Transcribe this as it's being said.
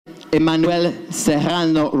Emanuel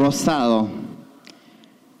Serrano Rosado,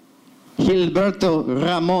 Gilberto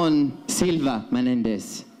Ramon Silva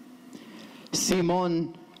Menendez,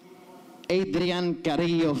 Simón Adrián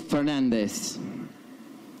Carrillo Fernandez,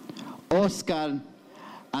 Oscar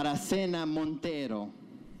Aracena Montero.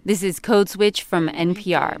 This is Code Switch from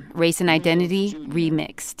NPR, Race and Identity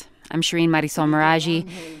Remixed. I'm Shireen Marisol Meraji.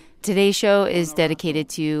 Today's show is dedicated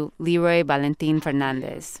to Leroy Valentin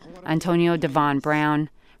Fernandez, Antonio Devon Brown,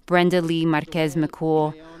 Brenda Lee Marquez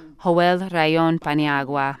McCool, Joel Rayon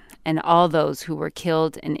Paniagua, and all those who were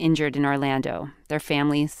killed and injured in Orlando, their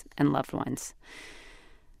families and loved ones.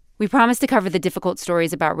 We promised to cover the difficult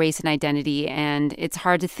stories about race and identity, and it's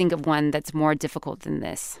hard to think of one that's more difficult than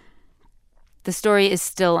this. The story is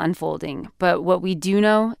still unfolding, but what we do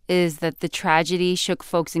know is that the tragedy shook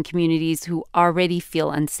folks in communities who already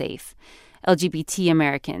feel unsafe. LGBT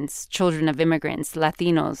Americans, children of immigrants,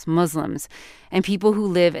 Latinos, Muslims, and people who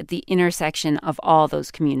live at the intersection of all those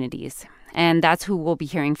communities. And that's who we'll be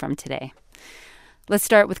hearing from today. Let's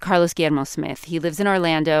start with Carlos Guillermo Smith. He lives in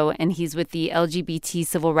Orlando, and he's with the LGBT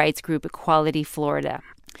civil rights group Equality Florida.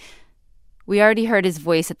 We already heard his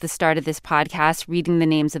voice at the start of this podcast, reading the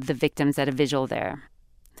names of the victims at a vigil there.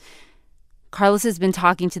 Carlos has been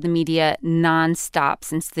talking to the media nonstop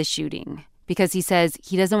since the shooting because he says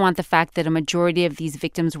he doesn't want the fact that a majority of these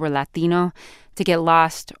victims were Latino to get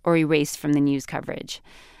lost or erased from the news coverage.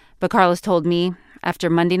 But Carlos told me, after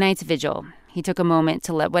Monday night's vigil, he took a moment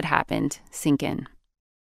to let what happened sink in.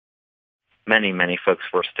 Many folks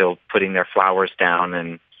were still putting their flowers down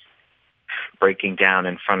and breaking down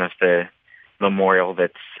in front of the memorial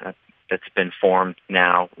that's been formed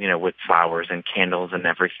now, with flowers and candles and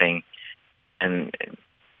everything. And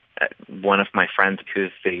one of my friends,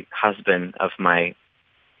 who's the husband of my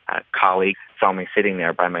colleague, saw me sitting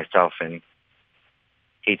there by myself, and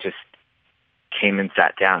he just came and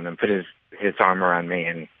sat down and put his arm around me,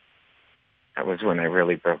 and that was when I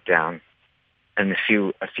really broke down. And a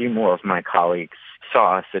few more of my colleagues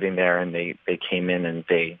saw us sitting there, and they came in and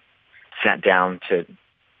they sat down to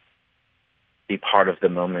be part of the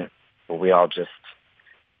moment where we all just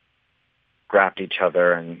grabbed each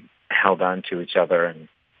other and held on to each other and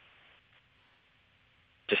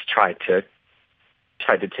just tried to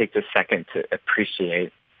take the second to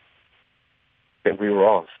appreciate that we were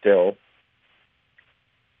all still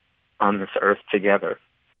on this earth together.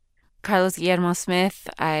 Carlos Guillermo Smith,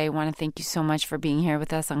 I want to thank you so much for being here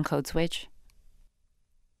with us on Code Switch.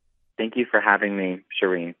 Thank you for having me,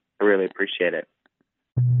 Shireen. I really appreciate it.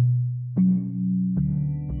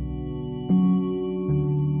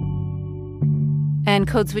 And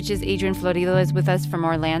Code Switch's Adrian Florido is with us from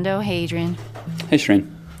Orlando. Hey, Adrian. Hey, Shireen.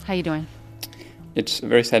 How you doing? It's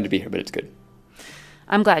very sad to be here, but it's good.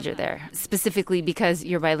 I'm glad you're there, specifically because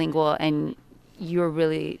you're bilingual and you're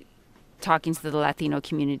really talking to the Latino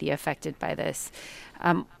community affected by this.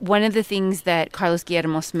 One of the things that Carlos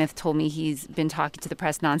Guillermo Smith told me he's been talking to the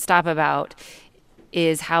press nonstop about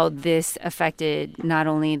is how this affected not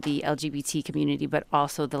only the LGBT community, but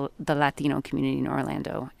also the Latino community in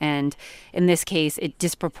Orlando. And in this case, it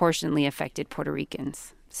disproportionately affected Puerto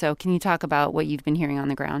Ricans. So can you talk about what you've been hearing on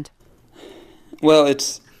the ground? Well,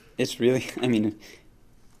 it's really,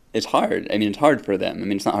 it's hard. It's hard for them.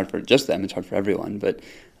 It's not hard for just them. It's hard for everyone. But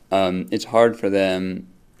it's hard for them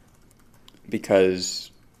because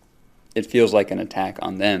it feels like an attack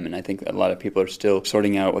on them. And I think a lot of people are still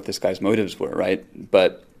sorting out what this guy's motives were, right?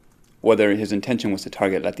 But whether his intention was to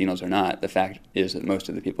target Latinos or not, the fact is that most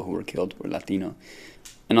of the people who were killed were Latino.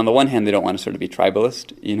 And on the one hand, they don't want to sort of be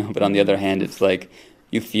tribalist, but on the other hand, it's like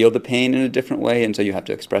you feel the pain in a different way, and so you have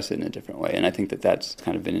to express it in a different way. And I think that that's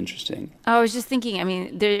kind of been interesting. I was just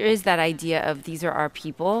thinking, there is that idea of these are our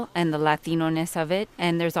people and the Latino-ness of it.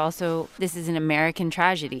 And there's also, this is an American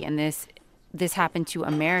tragedy, and this happened to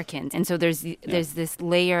Americans. And so there's this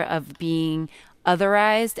layer of being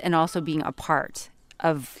otherized and also being a part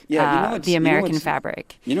of the American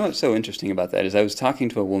fabric. You know what's so interesting about that is I was talking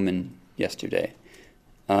to a woman yesterday,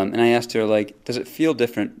 and I asked her, does it feel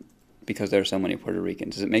different because there are so many Puerto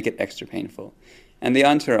Ricans? Does it make it extra painful? And the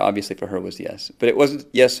answer, obviously, for her was yes. But it wasn't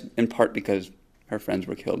yes in part because her friends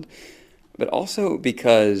were killed, but also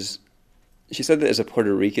because she said that as a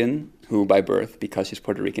Puerto Rican, who by birth, because she's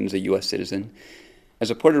Puerto Rican, is a U.S. citizen, as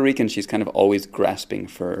a Puerto Rican, she's kind of always grasping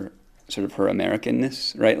for sort of her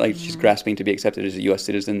Americanness, right? She's grasping to be accepted as a U.S.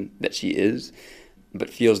 citizen that she is, but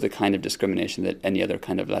feels the kind of discrimination that any other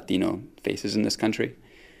kind of Latino faces in this country.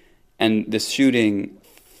 And this shooting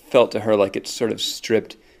felt to her like it sort of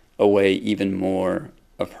stripped away even more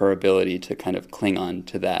of her ability to kind of cling on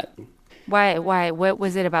to that. Why? What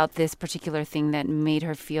was it about this particular thing that made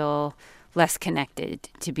her feel less connected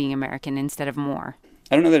to being American instead of more?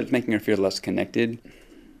 I don't know that it's making her feel less connected.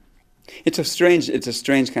 It's a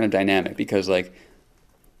strange kind of dynamic because, like,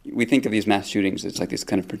 we think of these mass shootings, it's like these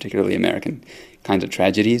kind of particularly American kinds of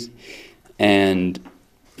tragedies. And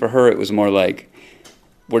for her, it was more like,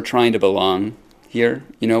 we're trying to belong here,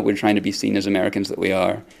 we're trying to be seen as Americans that we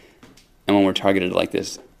are. And when we're targeted like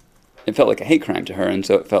this, it felt like a hate crime to her. And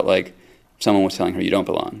so it felt like someone was telling her you don't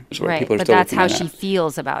belong. Right, people are but that's how she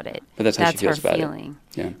feels about it. But that's how she feels about feeling.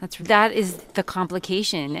 Yeah. That is the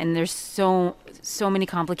complication. And there's so many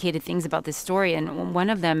complicated things about this story. And one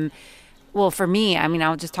of them, well, for me, I mean,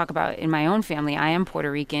 I'll just talk about in my own family. I am Puerto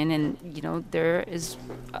Rican, and, there is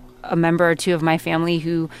a member or two of my family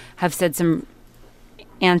who have said some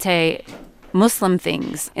anti-Muslim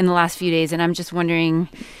things in the last few days. And I'm just wondering,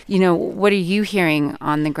 what are you hearing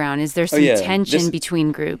on the ground? Is there some tension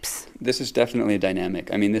between groups? This is definitely a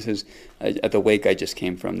dynamic. I mean, this is, at the wake I just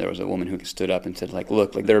came from, there was a woman who stood up and said,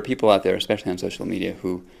 look, there are people out there, especially on social media,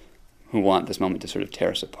 who want this moment to sort of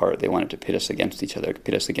tear us apart. They want it to pit us against each other,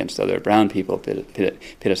 pit us against other brown people, pit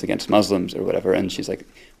us against Muslims or whatever. And she's like,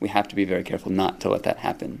 we have to be very careful not to let that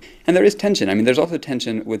happen. And there is tension. I mean, there's also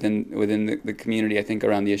tension within the community, I think,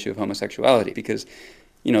 around the issue of homosexuality because,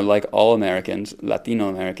 like all Americans, Latino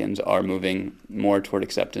Americans are moving more toward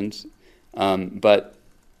acceptance, but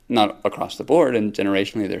not across the board, and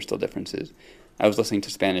generationally there are still differences. I was listening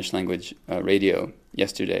to Spanish language radio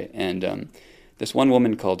yesterday, and this one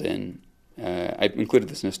woman called in. I included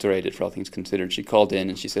this in a story I did for All Things Considered. She called in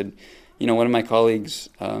and she said, one of my colleagues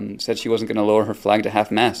said she wasn't going to lower her flag to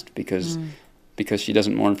half-mast because she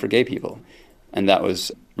doesn't mourn for gay people. And that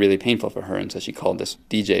was really painful for her. And so she called this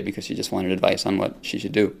DJ because she just wanted advice on what she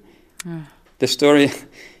should do. The story,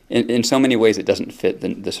 in so many ways, it doesn't fit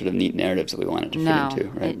the sort of neat narratives that we want it to fit into.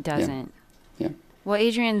 Right? It doesn't. Yeah. Well,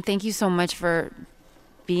 Adrian, thank you so much for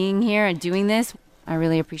being here and doing this. I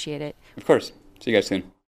really appreciate it. Of course. See you guys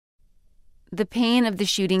soon. The pain of the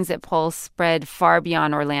shootings at Pulse spread far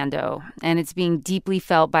beyond Orlando, and it's being deeply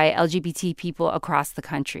felt by LGBT people across the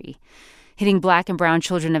country, hitting Black and brown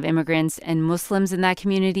children of immigrants and Muslims in that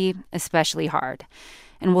community especially hard.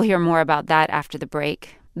 And we'll hear more about that after the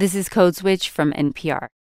break. This is Code Switch from NPR.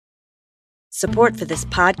 Support for this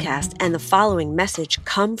podcast and the following message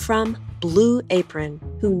come from Blue Apron,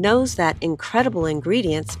 who knows that incredible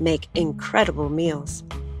ingredients make incredible meals.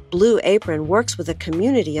 Blue Apron works with a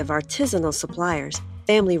community of artisanal suppliers,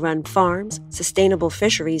 family-run farms, sustainable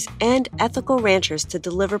fisheries, and ethical ranchers to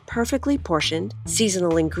deliver perfectly portioned,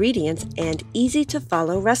 seasonal ingredients and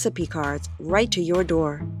easy-to-follow recipe cards right to your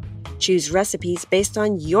door. Choose recipes based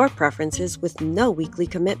on your preferences with no weekly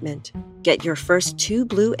commitment. Get your first 2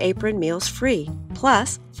 Blue Apron meals free,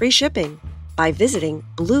 plus free shipping, by visiting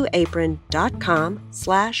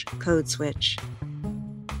blueapron.com/codeswitch.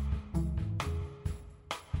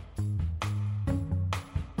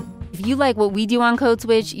 If you like what we do on Code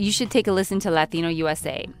Switch, you should take a listen to Latino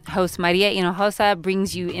USA. Host Maria Hinojosa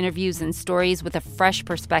brings you interviews and stories with a fresh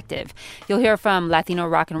perspective. You'll hear from Latino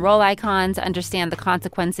rock and roll icons, understand the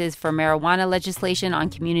consequences for marijuana legislation on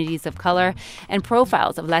communities of color, and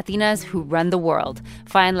profiles of Latinas who run the world.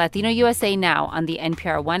 Find Latino USA now on the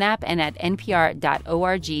NPR One app and at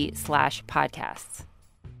npr.org/podcasts.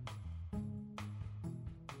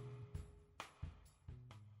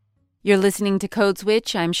 You're listening to Code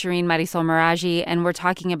Switch. I'm Shireen Marisol Meraji, and we're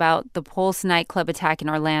talking about the Pulse nightclub attack in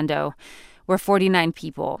Orlando, where 49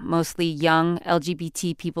 people, mostly young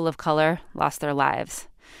LGBT people of color, lost their lives.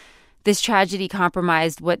 This tragedy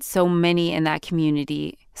compromised what so many in that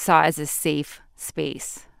community saw as a safe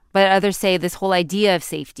space. But others say this whole idea of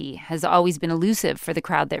safety has always been elusive for the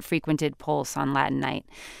crowd that frequented Pulse on Latin Night.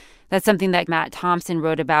 That's something that Matt Thompson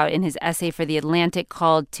wrote about in his essay for The Atlantic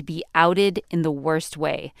called To Be Outed in the Worst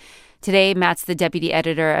Way. Today, Matt's the deputy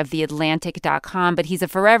editor of TheAtlantic.com, but he's a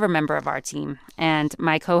forever member of our team. And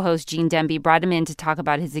my co-host, Gene Demby, brought him in to talk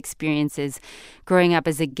about his experiences growing up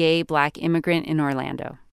as a gay Black immigrant in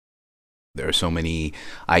Orlando. There are so many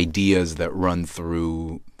ideas that run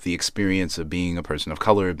through the experience of being a person of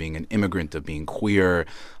color, being an immigrant, of being queer,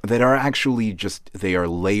 that are actually they are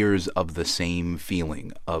layers of the same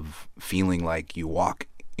feeling, of feeling like you walk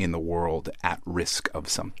in the world at risk of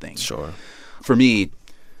something. Sure. For me,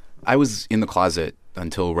 I was in the closet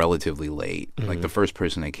until relatively late. Mm-hmm. Like the first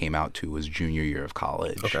person I came out to was junior year of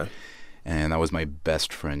college. Okay. And that was my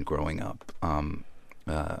best friend growing up,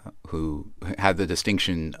 who had the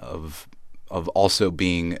distinction of also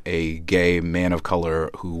being a gay man of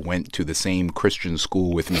color who went to the same Christian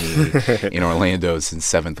school with me in Orlando since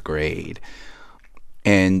 7th grade.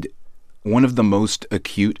 And one of the most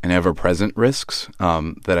acute and ever-present risks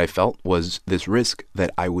that I felt was this risk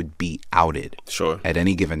that I would be outed at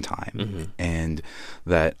any given time, and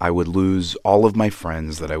that I would lose all of my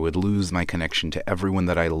friends, that I would lose my connection to everyone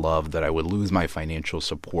that I loved, that I would lose my financial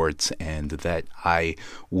supports, and that I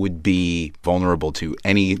would be vulnerable to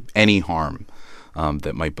any harm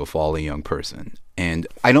that might befall a young person. And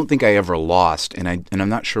I don't think I ever lost, and I'm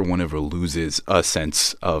not sure one ever loses a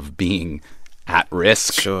sense of being at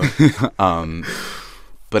risk. Sure.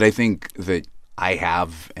 But I think that I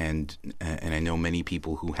have, and I know many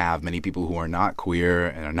people who have, many people who are not queer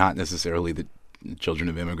and are not necessarily the children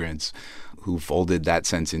of immigrants, who folded that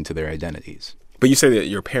sense into their identities. But you say that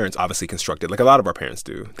your parents obviously constructed, like a lot of our parents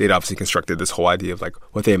do, they'd obviously constructed this whole idea of like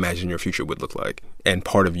what they imagine your future would look like. And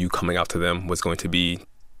part of you coming out to them was going to be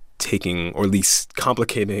taking, or at least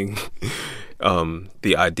complicating,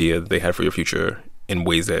 the idea that they had for your future in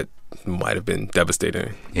ways that might have been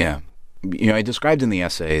devastating. Yeah. I described in the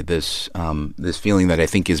essay this this feeling that I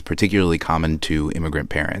think is particularly common to immigrant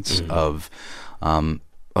parents of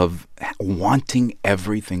wanting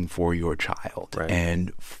everything for your child,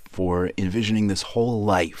 and for envisioning this whole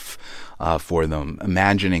life for them,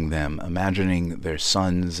 imagining their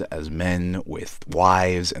sons as men with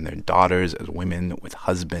wives and their daughters as women with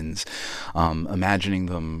husbands, imagining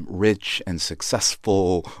them rich and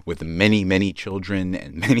successful with many, many children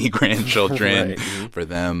and many grandchildren for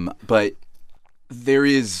them. But there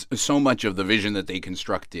is so much of the vision that they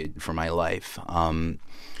constructed for my life.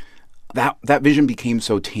 That vision became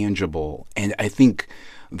so tangible, and I think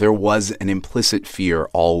there was an implicit fear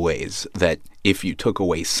always that if you took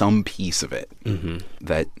away some piece of it,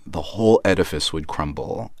 that the whole edifice would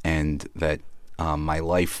crumble, and that my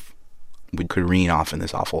life would careen off in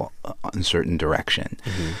this awful, uncertain direction.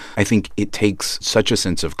 I think it takes such a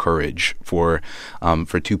sense of courage for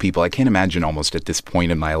two people. I can't imagine almost at this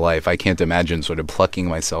point in my life, I can't imagine sort of plucking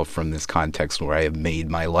myself from this context where I have made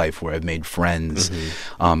my life, where I've made friends,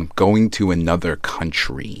 going to another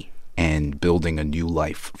country and building a new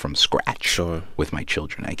life from scratch with my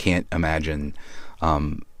children. I can't imagine.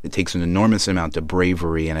 It takes an enormous amount of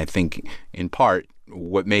bravery, and I think in part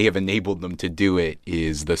what may have enabled them to do it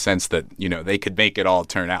is the sense that, they could make it all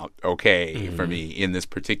turn out okay for me in this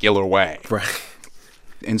particular way. Right.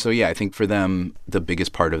 And so, I think for them, the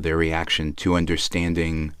biggest part of their reaction to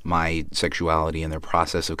understanding my sexuality and their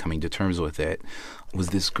process of coming to terms with it was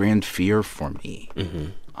this grand fear for me,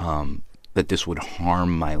 that this would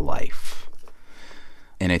harm my life.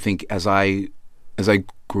 And I think as I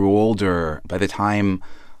grew older, by the time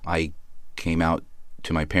I came out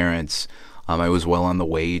to my parents, I was well on the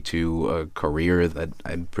way to a career that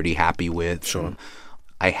I'm pretty happy with. Sure.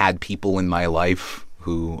 I had people in my life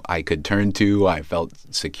who I could turn to. I felt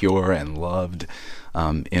secure and loved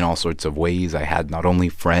in all sorts of ways. I had not only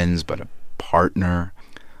friends, but a partner.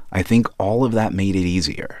 I think all of that made it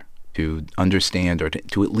easier to understand, or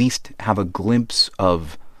to at least have a glimpse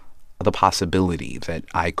of the possibility that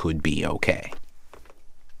I could be okay.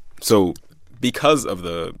 So because of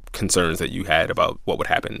the concerns that you had about what would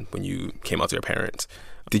happen when you came out to your parents,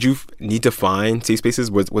 did you need to find safe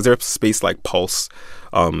spaces? Was there a space like Pulse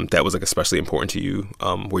that was like especially important to you,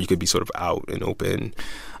 where you could be sort of out and open?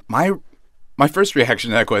 My first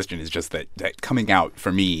reaction to that question is just that coming out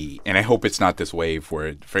for me, and I hope it's not this way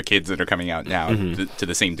for kids that are coming out now to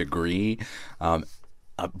the same degree,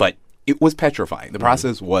 but it was petrifying. The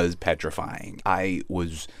process was petrifying. I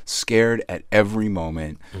was scared at every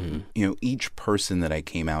moment. Each person that I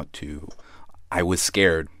came out to, I was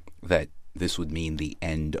scared that this would mean the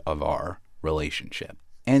end of our relationship.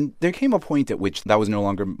 And there came a point at which that was no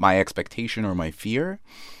longer my expectation or my fear.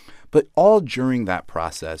 But all during that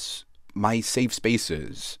process, my safe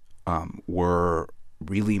spaces were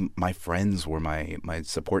really my friends, were my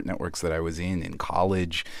support networks that I was in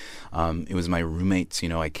college. It was my roommates.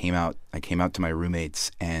 I came out to my roommates,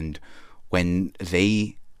 and when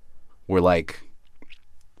they were like,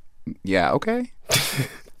 "Yeah, okay,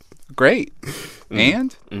 great,"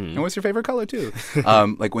 and what's your favorite color too?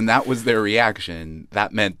 Like when that was their reaction,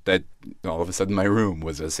 that meant that all of a sudden my room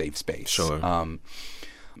was a safe space. Sure.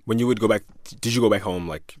 When you would go back, did you go back home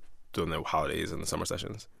like during the holidays and the summer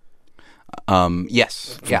sessions?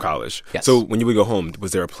 Yes. From college. Yes. So when you would go home,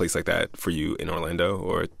 was there a place like that for you in Orlando,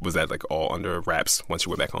 or was that like all under wraps once you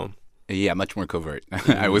went back home? Yeah, much more covert.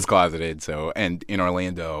 I was closeted. And in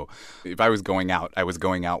Orlando, if I was going out, I was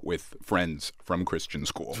going out with friends from Christian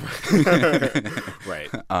school. Right.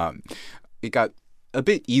 It got a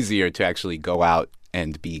bit easier to actually go out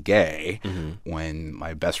and be gay when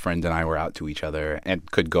my best friend and I were out to each other and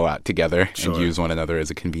could go out together and use one another as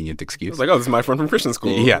a convenient excuse. It's like, oh, this is my friend from Christian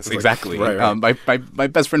school. Yes, it's exactly. Like, right. My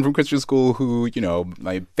best friend from Christian school who,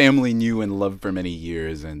 my family knew and loved for many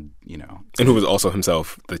years and who was also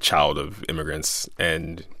himself the child of immigrants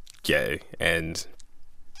and gay and,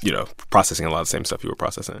 processing a lot of the same stuff you were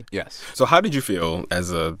processing. Yes. So how did you feel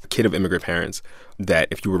as a kid of immigrant parents that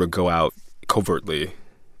if you were to go out covertly,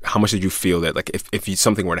 how much did you feel that, like, if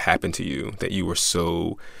something were to happen to you, that you were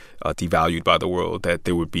so devalued by the world that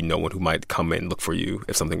there would be no one who might come and look for you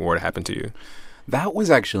if something were to happen to you? That was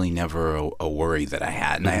actually never a worry that I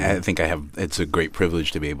had. And I think it's a great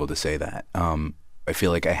privilege to be able to say that. I feel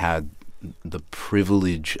like I had the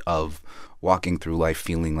privilege of walking through life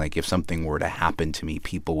feeling like if something were to happen to me,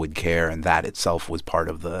 people would care. And that itself was part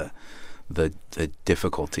of the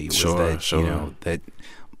difficulty was that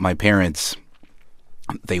my parents,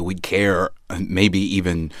 they would care maybe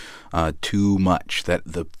even too much, that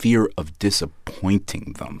the fear of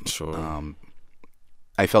disappointing them.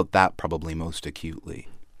 I felt that probably most acutely.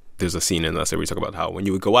 There's a scene in Let's Say where you talk about how when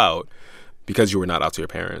you would go out, because you were not out to your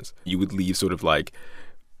parents, you would leave sort of like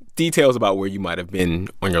details about where you might have been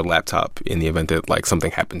on your laptop in the event that like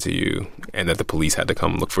something happened to you and that the police had to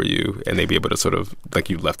come look for you, and they'd be able to sort of like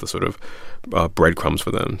you left the sort of breadcrumbs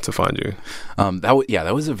for them to find you.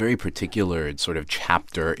 That was a very particular sort of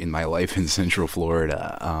chapter in my life in Central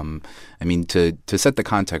Florida. To set the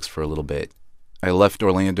context for a little bit, I left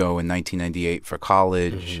Orlando in 1998 for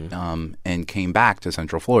college and came back to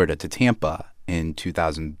Central Florida, to Tampa, in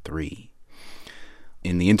 2003.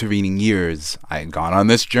 In the intervening years, I had gone on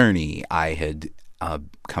this journey. I had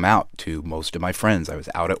come out to most of my friends. I was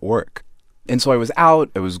out at work. And so I was out.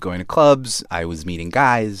 I was going to clubs. I was meeting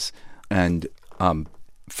guys. And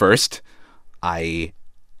first, I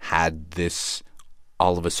had this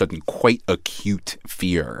all of a sudden quite acute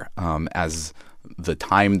fear as the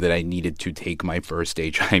time that I needed to take my first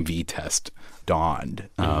HIV test dawned.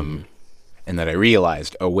 And that I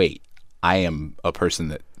realized, oh, wait, I am a person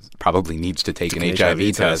that probably needs to take an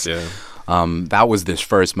HIV test. Yeah. That was this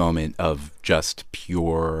first moment of just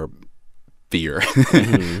pure fear.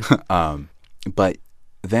 But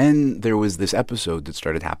then there was this episode that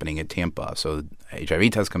started happening at Tampa. So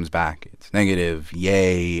HIV test comes back. It's negative.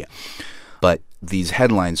 Yay. But these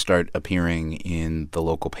headlines start appearing in the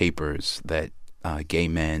local papers that gay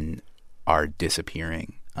men are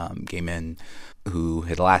disappearing. Gay men who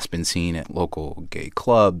had last been seen at local gay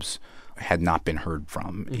clubs had not been heard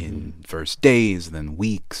from in first days, then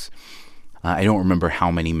weeks. I don't remember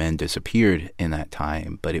how many men disappeared in that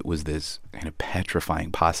time, but it was this kind of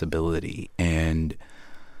petrifying possibility. And,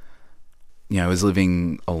 I was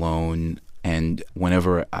living alone, and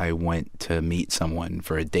whenever I went to meet someone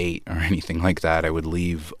for a date or anything like that, I would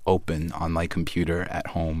leave open on my computer at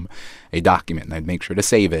home a document, and I'd make sure to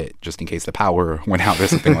save it just in case the power went out or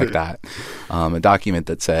something like that. A document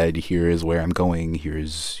that said, here is where I'm going,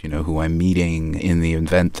 here's, who I'm meeting in the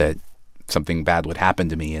event that something bad would happen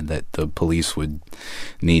to me and that the police would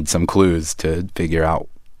need some clues to figure out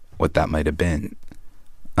what that might have been.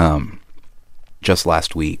 Just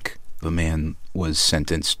last week, the man was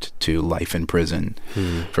sentenced to life in prison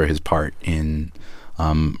for his part in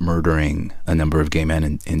murdering a number of gay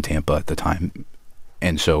men in Tampa at the time.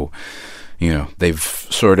 And so, they've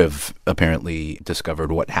sort of apparently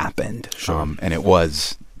discovered what happened. And it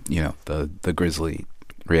was, the grisly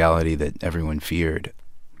reality that everyone feared.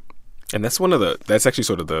 And that's that's actually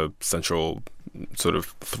sort of the central sort of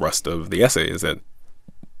thrust of the essay, is that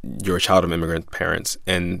you're a child of immigrant parents,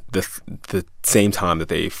 and the same time that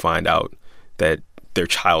they find out that their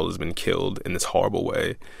child has been killed in this horrible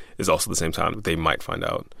way is also the same time that they might find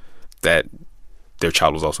out that their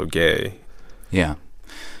child was also gay. Yeah.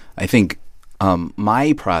 I think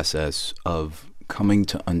my process of coming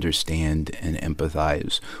to understand and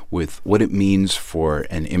empathize with what it means for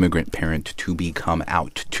an immigrant parent to become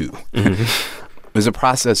out to was a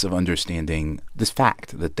process of understanding this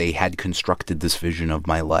fact that they had constructed this vision of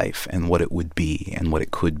my life and what it would be and what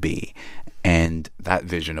it could be. And that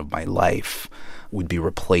vision of my life would be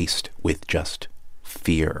replaced with just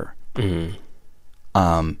fear. And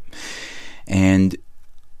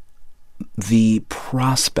the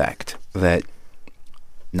prospect that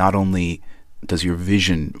not only does your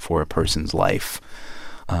vision for a person's life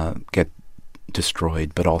get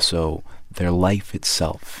destroyed, but also their life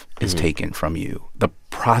itself is taken from you. The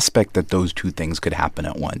prospect that those two things could happen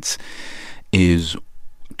at once is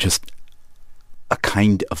just a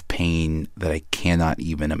kind of pain that I cannot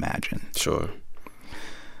even imagine. Sure.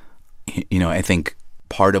 I think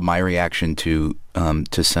part of my reaction to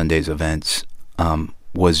Sunday's events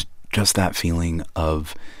was just that feeling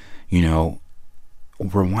of, you know,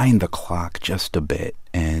 rewind the clock just a bit,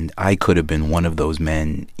 and I could have been one of those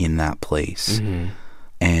men in that place. Mm-hmm.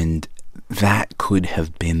 And that could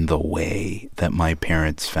have been the way that my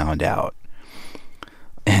parents found out.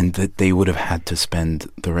 And that they would have had to spend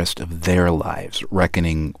the rest of their lives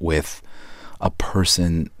reckoning with a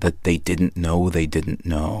person that they didn't know they didn't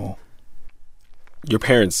know. Your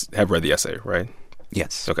parents have read the essay, right?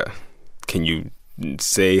 Yes. Okay. Can you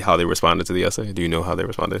say how they responded to the essay? Do you know how they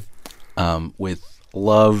responded? With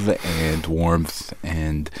love and warmth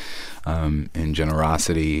and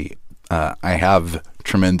generosity. I have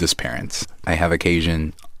tremendous parents. I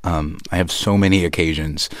have so many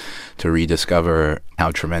occasions to rediscover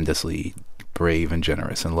how tremendously brave and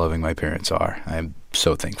generous and loving my parents are. I'm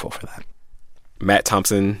so thankful for that. Matt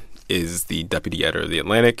Thompson is the deputy editor of The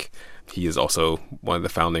Atlantic. He is also one of the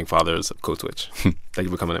founding fathers of Code Switch. Thank you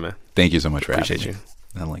for coming in, man. Thank you so much for having me. Appreciate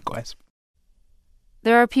you. And likewise.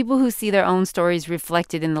 There are people who see their own stories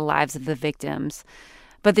reflected in the lives of the victims.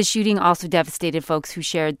 But the shooting also devastated folks who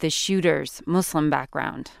shared the shooter's Muslim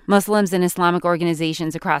background. Muslims and Islamic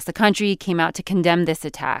organizations across the country came out to condemn this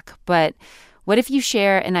attack. But what if you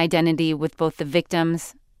share an identity with both the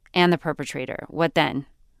victims and the perpetrator? What then?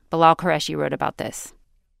 Bilal Qureshi wrote about this.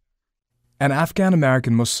 An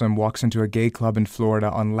Afghan-American Muslim walks into a gay club in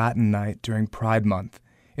Florida on Latin night during Pride Month.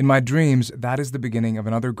 In my dreams, that is the beginning of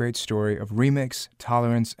another great story of remix,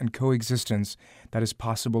 tolerance, and coexistence that is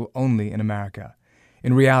possible only in America.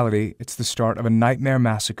 In reality, it's the start of a nightmare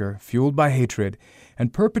massacre fueled by hatred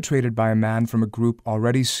and perpetrated by a man from a group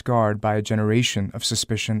already scarred by a generation of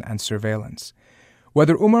suspicion and surveillance.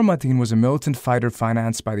 Whether Umar Mateen was a militant fighter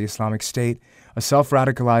financed by the Islamic State, a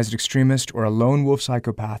self-radicalized extremist, or a lone wolf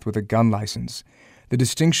psychopath with a gun license, the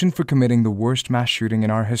distinction for committing the worst mass shooting in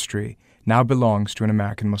our history now belongs to an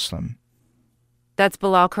American Muslim. That's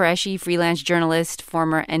Bilal Qureshi, freelance journalist,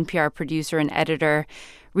 former NPR producer and editor,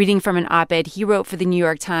 reading from an op-ed he wrote for the New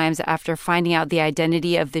York Times after finding out the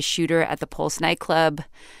identity of the shooter at the Pulse nightclub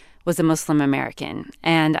was a Muslim American.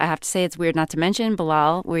 And I have to say, it's weird not to mention,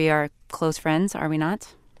 Bilal, we are close friends, are we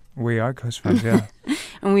not? We are close friends, yeah.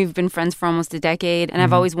 And we've been friends for almost a decade. And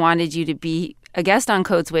I've always wanted you to be a guest on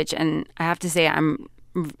Code Switch. And I have to say, I'm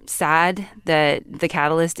sad that the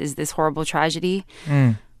catalyst is this horrible tragedy.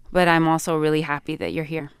 But I'm also really happy that you're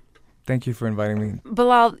here. Thank you for inviting me.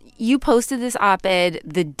 Bilal, you posted this op-ed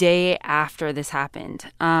the day after this happened.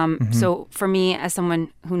 So for me, as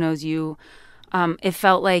someone who knows you, it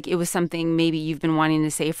felt like it was something maybe you've been wanting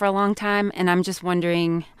to say for a long time. And I'm just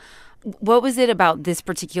wondering, what was it about this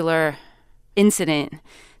particular incident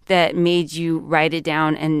that made you write it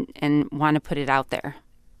down and want to put it out there?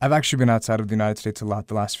 I've actually been outside of the United States a lot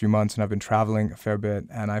the last few months, and I've been traveling a fair bit.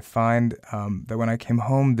 And I find that when I came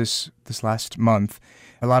home this last month,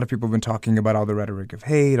 a lot of people have been talking about all the rhetoric of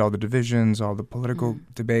hate, all the divisions, all the political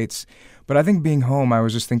debates. But I think being home, I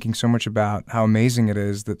was just thinking so much about how amazing it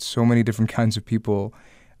is that so many different kinds of people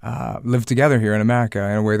live together here in America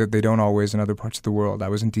in a way that they don't always in other parts of the world. I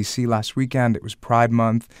was in D.C. last weekend. It was Pride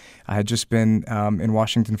Month. I had just been in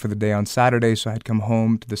Washington for the day on Saturday, so I had come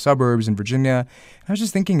home to the suburbs in Virginia. And I was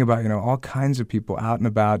just thinking about, all kinds of people out and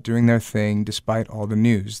about doing their thing despite all the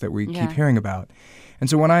news that we keep hearing about. And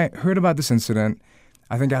so when I heard about this incident,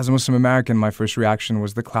 I think as a Muslim American, my first reaction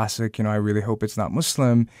was the classic, I really hope it's not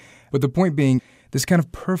Muslim. But the point being, this kind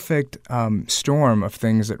of perfect storm of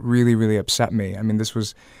things that really, really upset me. I mean, this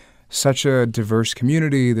was such a diverse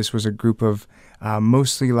community. This was a group of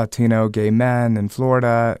mostly Latino gay men in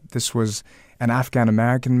Florida. This was an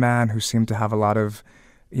Afghan-American man who seemed to have a lot of,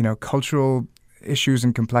 cultural issues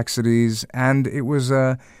and complexities. And it was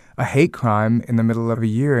a hate crime in the middle of a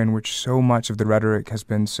year in which so much of the rhetoric has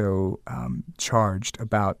been so charged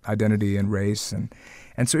about identity and race.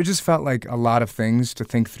 And so it just felt like a lot of things to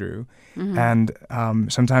think through. Mm-hmm.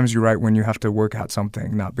 And sometimes you write when you have to work out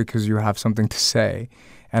something, not because you have something to say.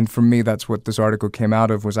 And for me, that's what this article came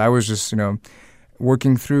out of, was I was just,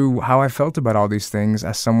 working through how I felt about all these things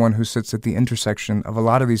as someone who sits at the intersection of a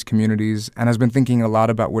lot of these communities and has been thinking a lot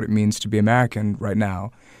about what it means to be American right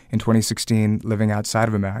now in 2016, living outside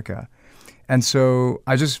of America. And so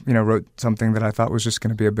I just, wrote something that I thought was just going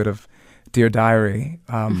to be a bit of Dear Diary,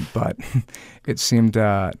 but it seemed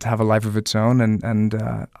to have a life of its own and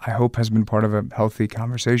I hope has been part of a healthy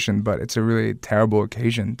conversation, but it's a really terrible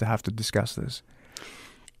occasion to have to discuss this.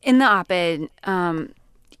 In the op-ed,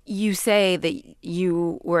 you say that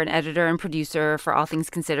you were an editor and producer for All Things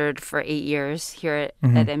Considered for 8 years here at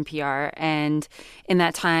NPR, and in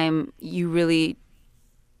that time, you really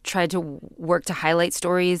tried to work to highlight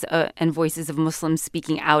stories and voices of Muslims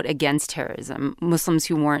speaking out against terrorism, Muslims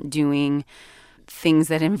who weren't doing things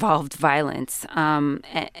that involved violence,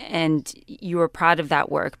 and you were proud of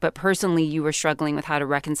that work. But personally, you were struggling with how to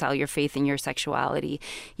reconcile your faith and your sexuality.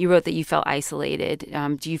 You wrote that you felt isolated.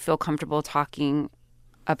 Do you feel comfortable talking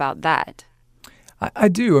about that? I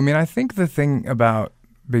do. I mean, I think the thing about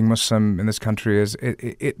being Muslim in this country is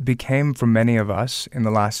it became, for many of us in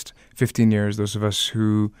the last 15 years, those of us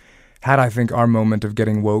who had, I think, our moment of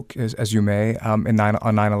getting woke, as you may, on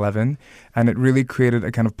 9/11, and it really created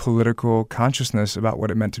a kind of political consciousness about what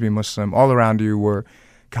it meant to be Muslim. All around you were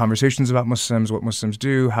conversations about Muslims, what Muslims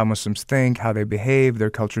do, how Muslims think, how they behave, their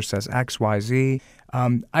culture says X, Y, Z.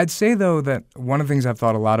 I'd say, though, that one of the things I've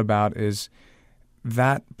thought a lot about is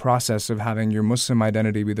that process of having your Muslim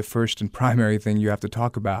identity be the first and primary thing you have to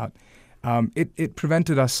talk about. It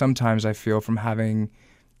prevented us sometimes, I feel, from having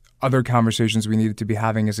other conversations we needed to be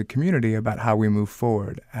having as a community about how we move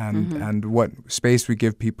forward and what space we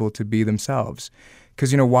give people to be themselves.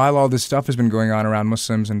 Because, while all this stuff has been going on around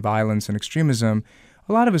Muslims and violence and extremism,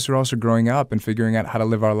 a lot of us are also growing up and figuring out how to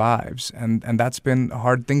live our lives. And that's been a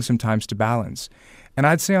hard thing sometimes to balance. And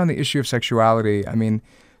I'd say on the issue of sexuality, I mean,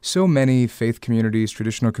 so many faith communities,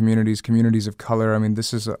 traditional communities, communities of color, I mean,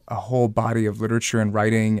 this is a whole body of literature and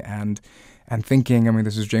writing and thinking. I mean,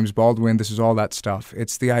 this is James Baldwin. This is all that stuff.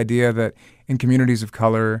 It's the idea that in communities of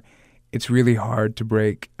color, it's really hard to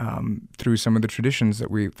break through some of the traditions that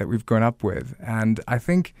we've grown up with. And I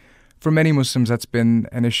think for many Muslims, that's been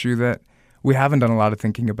an issue that we haven't done a lot of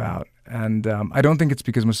thinking about. And I don't think it's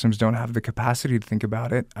because Muslims don't have the capacity to think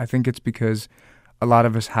about it. I think it's because a lot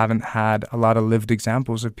of us haven't had a lot of lived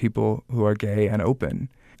examples of people who are gay and open.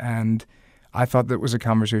 And I thought that was a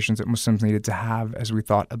conversation that Muslims needed to have as we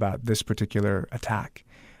thought about this particular attack,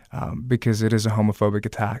 because it is a homophobic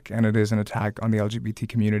attack and it is an attack on the LGBT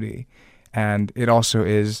community. And it also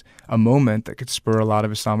is a moment that could spur a lot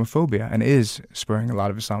of Islamophobia and is spurring a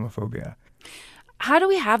lot of Islamophobia. How do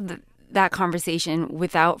we have that conversation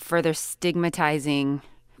without further stigmatizing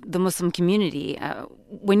the Muslim community?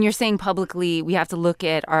 When you're saying publicly we have to look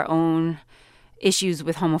at our own issues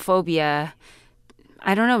with homophobia,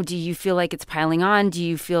 I don't know, do you feel like it's piling on? Do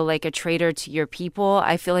you feel like a traitor to your people?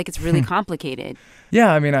 I feel like it's really complicated.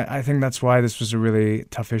 Yeah, I mean, I think that's why this was a really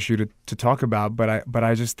tough issue to talk about. But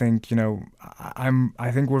I just think,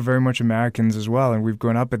 I think we're very much Americans as well, and we've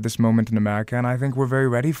grown up at this moment in America, and I think we're very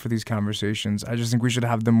ready for these conversations. I just think we should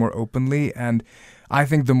have them more openly, and I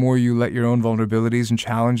think the more you let your own vulnerabilities and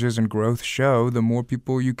challenges and growth show, the more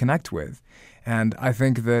people you connect with. And I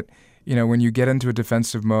think that when you get into a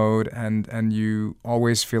defensive mode and you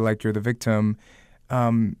always feel like you're the victim,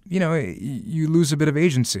 you lose a bit of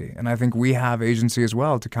agency. And I think we have agency as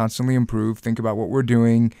well to constantly improve, think about what we're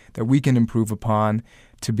doing that we can improve upon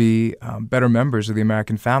to be better members of the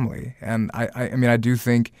American family. And I do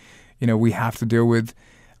think, we have to deal with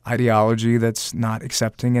ideology that's not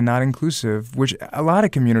accepting and not inclusive, which a lot of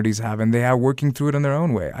communities have, and they are working through it in their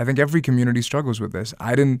own way. I think every community struggles with this.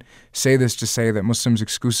 I didn't say this to say that Muslims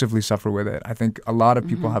exclusively suffer with it. I think a lot of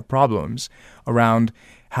people have problems around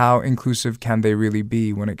how inclusive can they really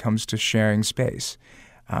be when it comes to sharing space.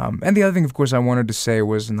 And the other thing, of course, I wanted to say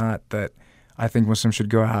was not that I think Muslims should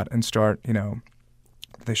go out and start,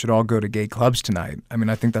 they should all go to gay clubs tonight. I mean,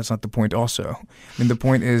 I think that's not the point also. I mean, the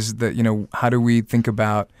point is that, how do we think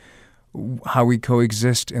about how we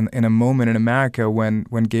coexist in a moment in America when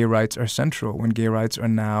gay rights are central, when gay rights are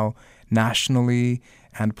now nationally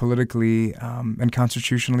and politically and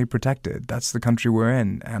constitutionally protected. That's the country we're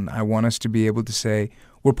in. And I want us to be able to say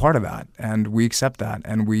we're part of that and we accept that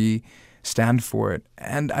and we stand for it.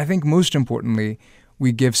 And I think most importantly,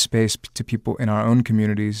 we give space to people in our own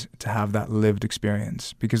communities to have that lived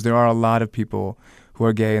experience, because there are a lot of people who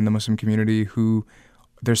are gay in the Muslim community who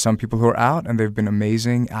there's some people who are out and they've been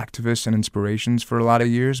amazing activists and inspirations for a lot of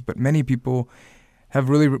years, but many people have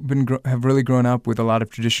really grown up with a lot of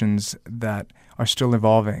traditions that are still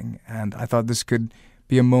evolving. And I thought this could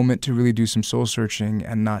be a moment to really do some soul searching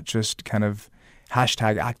and not just kind of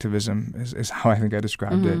hashtag activism is how I think I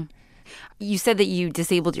described it. You said that you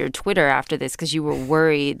disabled your Twitter after this because you were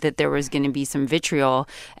worried that there was going to be some vitriol.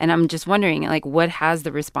 And I'm just wondering, what has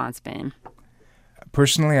the response been?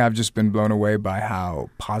 Personally, I've just been blown away by how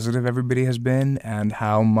positive everybody has been and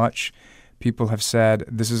how much people have said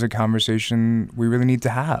this is a conversation we really need to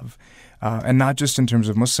have. And not just in terms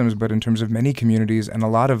of Muslims, but in terms of many communities and a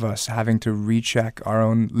lot of us having to recheck our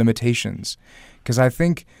own limitations. Because I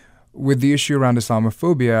think with the issue around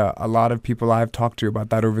Islamophobia, a lot of people I've talked to about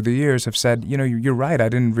that over the years have said, you're right, I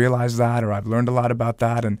didn't realize that, or I've learned a lot about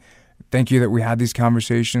that, and thank you that we had these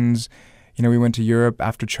conversations. We went to Europe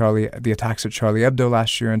after the attacks at Charlie Hebdo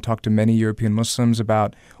last year and talked to many European Muslims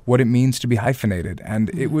about what it means to be hyphenated. And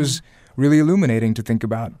it was really illuminating to think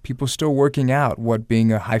about people still working out what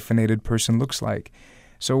being a hyphenated person looks like.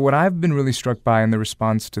 So what I've been really struck by in the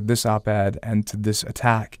response to this op-ed and to this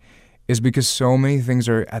attack is because so many things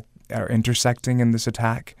are intersecting in this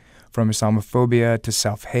attack, from Islamophobia to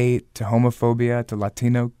self-hate to homophobia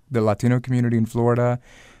to the Latino community in Florida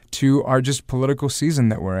to our just political season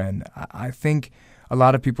that we're in. I think a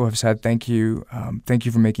lot of people have said thank you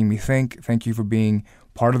for making me think, thank you for being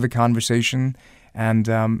part of the conversation, and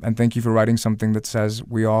thank you for writing something that says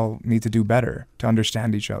we all need to do better to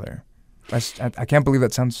understand each other. I can't believe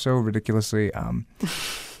that sounds so ridiculously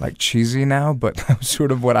like cheesy now, but that's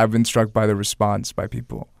sort of what I've been struck by the response by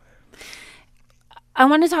people. I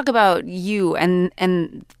want to talk about you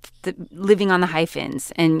and living on the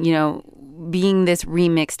hyphens and, being this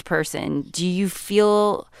remixed person. Do you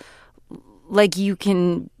feel like you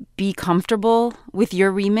can be comfortable with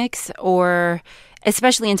your remix, or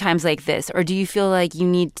especially in times like this? Or do you feel like you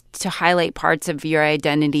need to highlight parts of your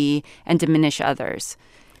identity and diminish others?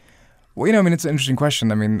 Well, it's an interesting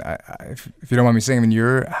question. If you don't mind me saying,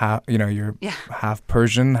 you're half, half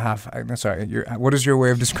Persian, half. What is your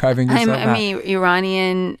way of describing yourself? I'm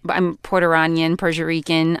Iranian. I'm Puerto Iranian, Puerto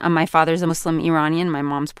Rican. My father's a Muslim Iranian. My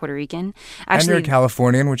mom's Puerto Rican. Actually, and you're a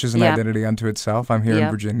Californian, which is an identity unto itself. I'm here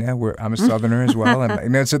in Virginia, where I'm a Southerner as well.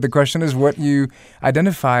 And so the question is, what you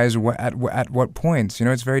identify as at what points?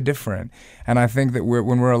 It's very different. And I think that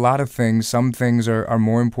when we're a lot of things, some things are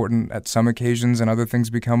more important at some occasions, and other things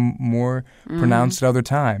become more pronounced at other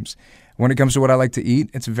times. When it comes to what I like to eat,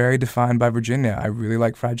 it's very defined by Virginia. I really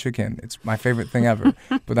like fried chicken. It's my favorite thing ever.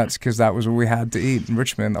 But that's because that was what we had to eat in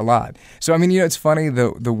Richmond a lot. So, it's funny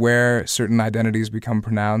the where certain identities become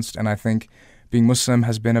pronounced. And I think being Muslim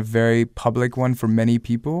has been a very public one for many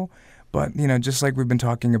people. But, just like we've been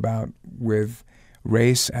talking about with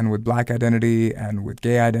race and with Black identity and with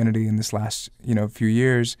gay identity in this last, few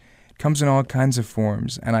years, it comes in all kinds of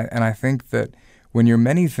forms. And I think that when you're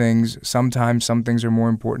many things, sometimes some things are more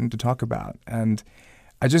important to talk about. And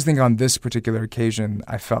I just think on this particular occasion,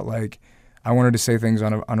 I felt like I wanted to say things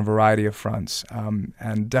on a variety of fronts.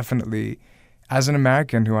 And definitely, as an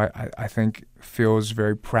American who I think feels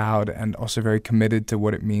very proud and also very committed to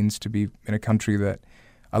what it means to be in a country that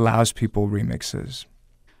allows people remixes.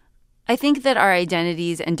 I think that our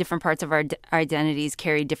identities and different parts of our identities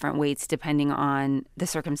carry different weights depending on the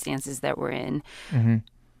circumstances that we're in. Mm-hmm.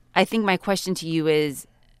 I think my question to you is,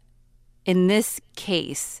 in this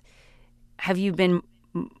case, have you been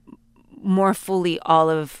more fully all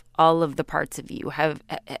of the parts of you?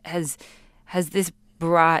 Has this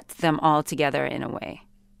brought them all together in a way?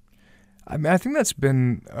 I think that's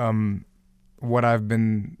been what I've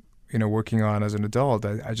been working on as an adult.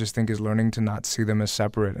 I just think is learning to not see them as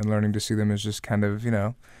separate and learning to see them as just kind of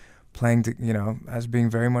playing to, as being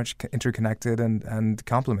very much interconnected and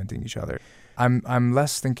complementing each other. I'm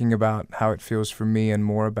less thinking about how it feels for me and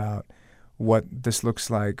more about what this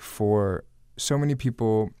looks like for so many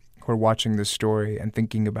people who are watching this story and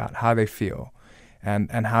thinking about how they feel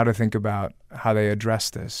and how to think about how they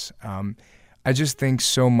address this. I just think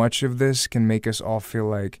so much of this can make us all feel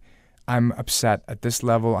like I'm upset at this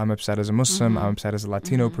level. I'm upset as a Muslim. Mm-hmm. I'm upset as a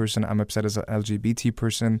Latino person. I'm upset as an LGBT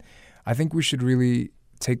person. I think we should really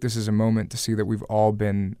take this as a moment to see that we've all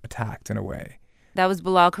been attacked in a way. That was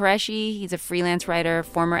Bilal Qureshi. He's a freelance writer,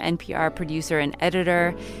 former NPR producer and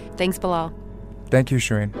editor. Thanks, Bilal. Thank you,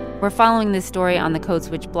 Shireen. We're following this story on the Code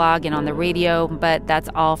Switch blog and on the radio, but that's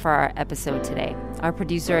all for our episode today. Our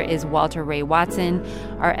producer is Walter Ray Watson.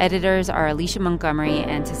 Our editors are Alicia Montgomery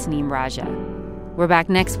and Tasneem Raja. We're back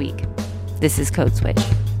next week. This is Code Switch.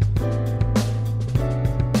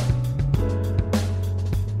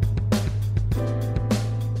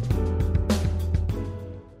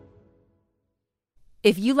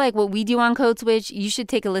 If you like what we do on Code Switch, you should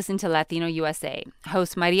take a listen to Latino USA.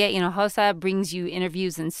 Host Maria Hinojosa brings you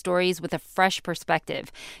interviews and stories with a fresh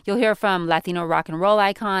perspective. You'll hear from Latino rock and roll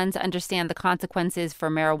icons, understand the consequences for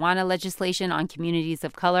marijuana legislation on communities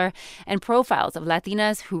of color, and profiles of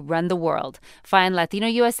Latinas who run the world. Find Latino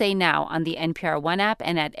USA now on the NPR One app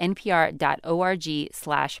and at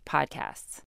npr.org/podcasts.